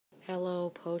Hello,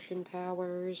 Potion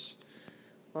Powers.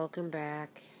 Welcome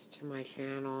back to my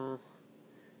channel.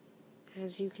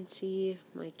 As you can see,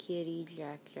 my kitty,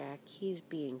 Jack, he's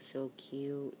being so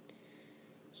cute.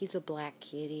 He's a black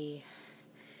kitty.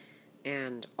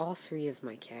 And all three of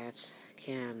my cats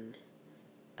can,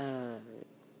 they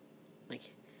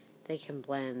can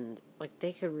blend.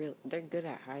 They're good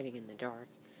at hiding in the dark.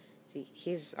 See,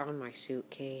 he's on my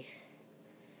suitcase.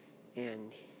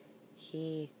 And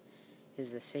he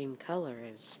is the same color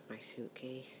as my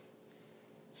suitcase.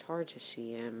 It's hard to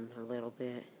see him a little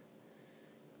bit.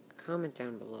 Comment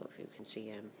down below if you can see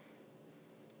him.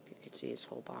 If you can see his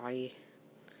whole body.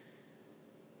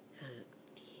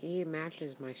 He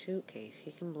matches my suitcase.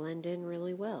 He can blend in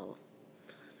really well.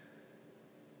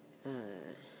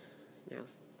 Now,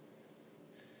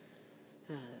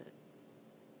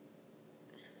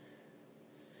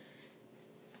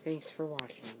 thanks for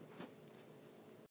watching.